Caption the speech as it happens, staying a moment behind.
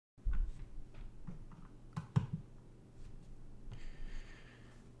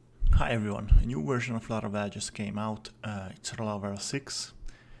Hi everyone, a new version of Laravel just came out. It's Laravel 6.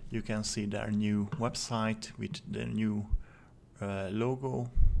 You can see their new website with the new logo,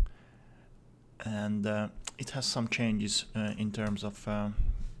 and it has some changes in terms of front-end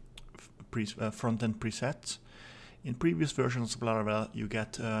presets. In previous versions of Laravel you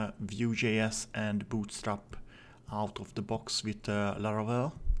get vue.js and bootstrap out of the box with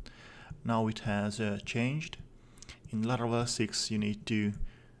Laravel. Now it has changed. In Laravel 6 you need to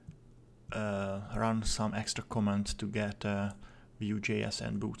run some extra commands to get vue.js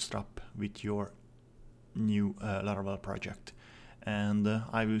and bootstrap with your new Laravel project, and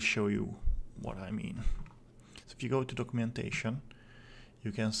I will show you what I mean. So if you go to documentation,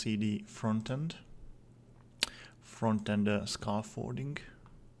 you can see the front-end scaffolding,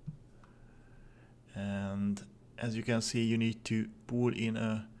 and as you can see you need to pull in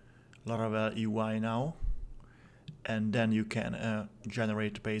a Laravel UI now, and then you can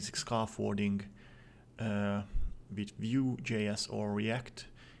generate basic scaffolding with Vue.js or React.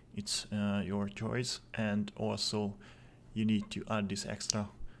 It's your choice, and also you need to add this extra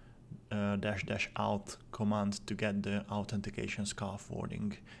 --auth command to get the authentication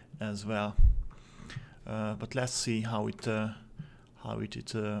scaffolding as well. But let's see how it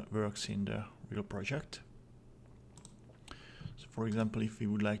works in the real project. So for example, if we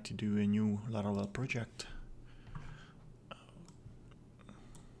would like to do a new Laravel project,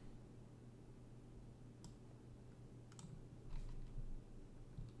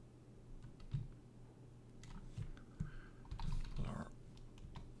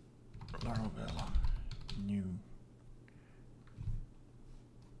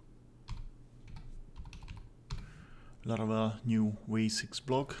 Laravel new v6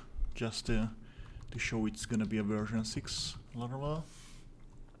 blog, just to show it's gonna be a version 6 Laravel.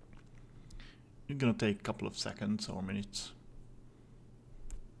 It's gonna take a couple of seconds or minutes.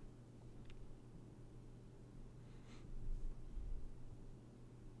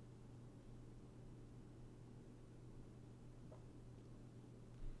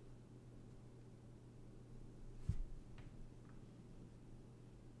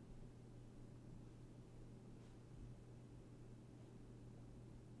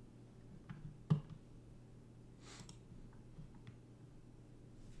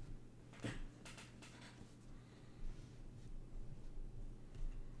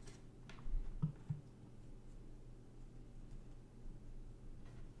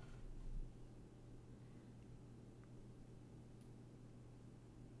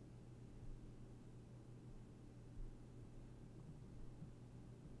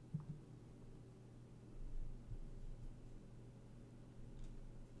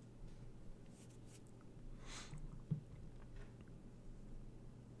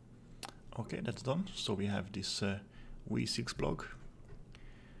 Okay, that's done. So we have this v6 blog.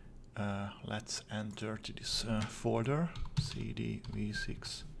 Let's enter to this folder, cd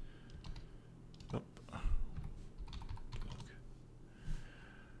v6.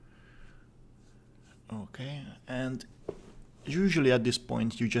 Okay, and usually at this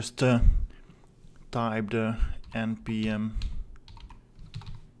point you just type the npm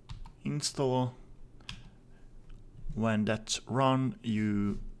install. When that's run,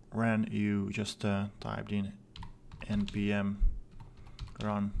 you just typed in npm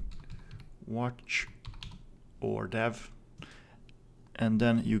run watch or dev, and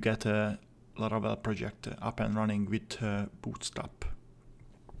then you get a Laravel project up and running with bootstrap.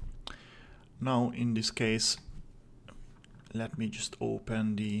 Now in this case, let me just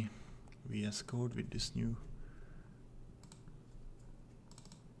open the VS Code with this new .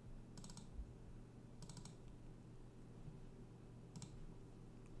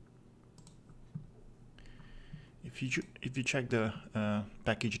 If you check the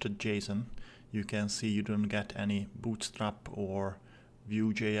package.json, you can see you don't get any bootstrap or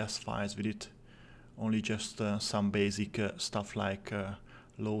vue.js files with it, only just some basic stuff like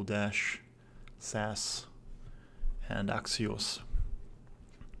Lodash, Sass, and Axios.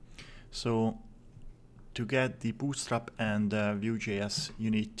 So to get the bootstrap and vue.js,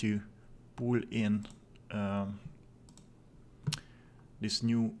 you need to pull in this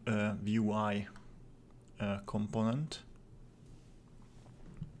new UI component.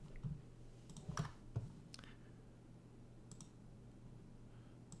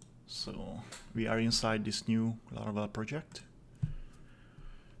 So we are inside this new Laravel project.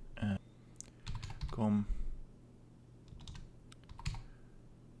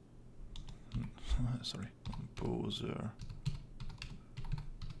 Composer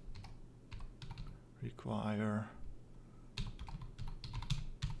require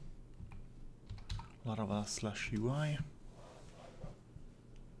Laravel/UI.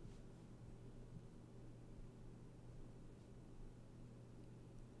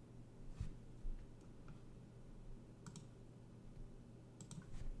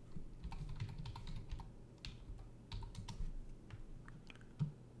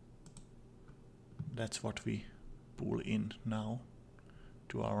 that's what we pull in now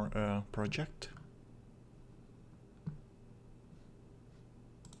to our project.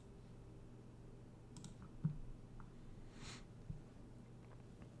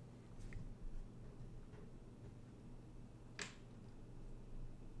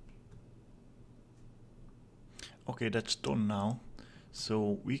 Okay, that's done now.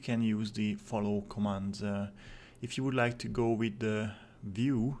 So we can use the follow commands. If you would like to go with the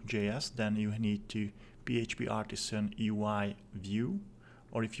vue.js, then you need to PHP artisan UI vue,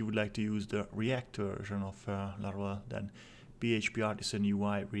 or if you would like to use the React version of Laravel, then PHP artisan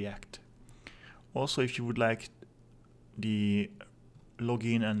UI React. Also, if you would like the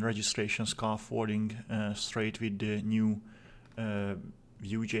login and registration scaffolding straight with the new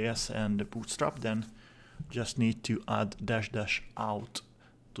vue.js and the bootstrap, then just need to add --auth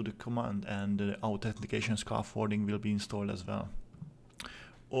to the command, and the authentication scaffolding will be installed as well.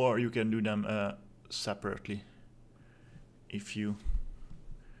 Or you can do them separately if you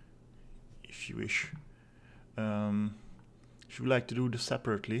wish. If you like to do this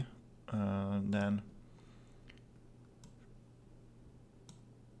separately, then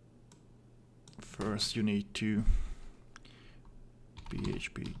first you need to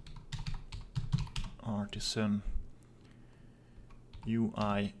PHP artisan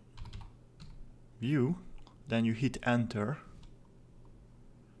UI vue, then you hit enter,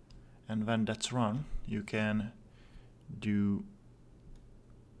 and when that's run you can do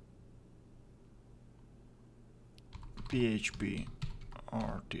PHP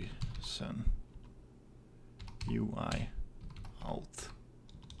artisan UI auth,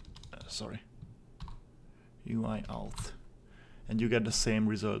 UI auth, and you get the same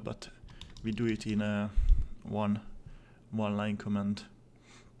result, but we do it in a one line command.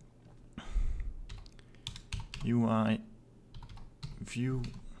 UI vue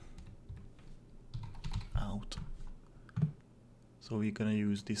auth. So we're gonna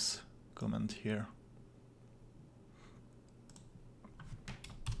use this command here.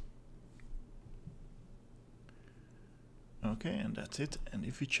 Okay, and that's it. And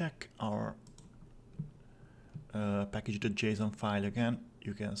if we check our package.json file again,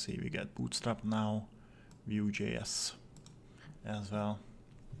 you can see we get bootstrap now, vue.js as well.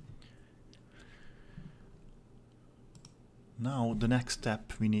 Now the next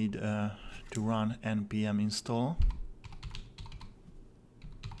step, we need to run npm install.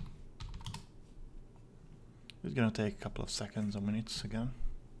 It's gonna take a couple of seconds or minutes again.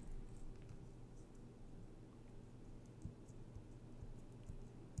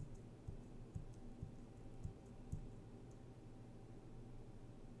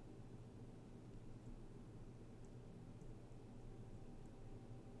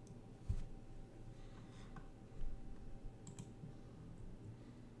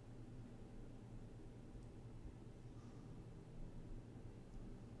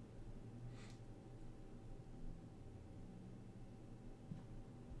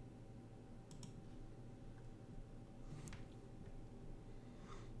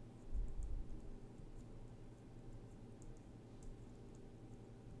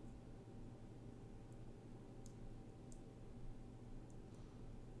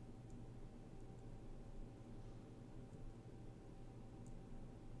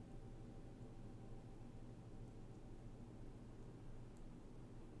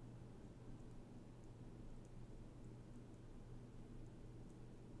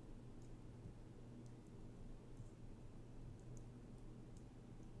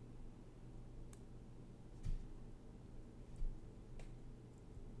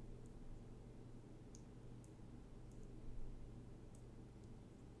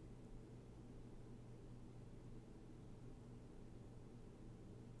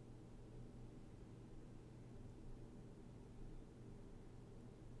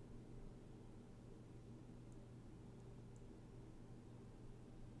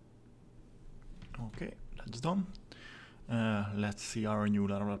 Okay, that's done. Let's see our new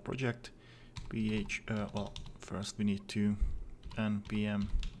Laravel project. Well, first we need to npm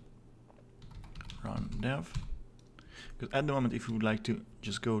run dev. Because at the moment, if you would like to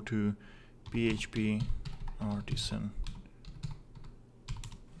just go to PHP artisan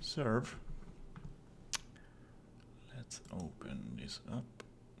serve, let's open this up.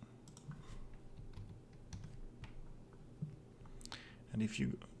 And if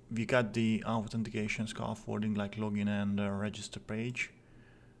we got the authentication scaffolding like login and register page,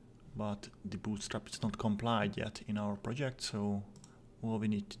 but the bootstrap is not complied yet in our project, so all we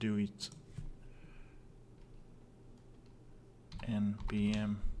need to do is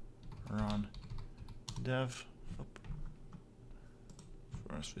npm run dev.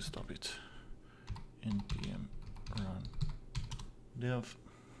 First we stop it npm run dev.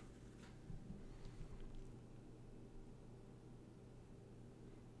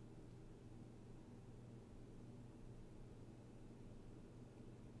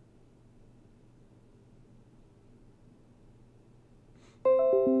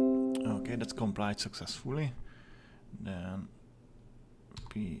 Okay, that's complied successfully. Then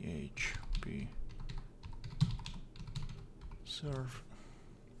php serve,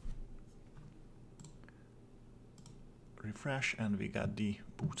 refresh, and we got the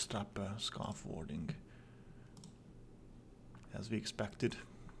bootstrap scaffolding as we expected.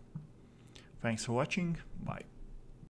 Thanks for watching. Bye.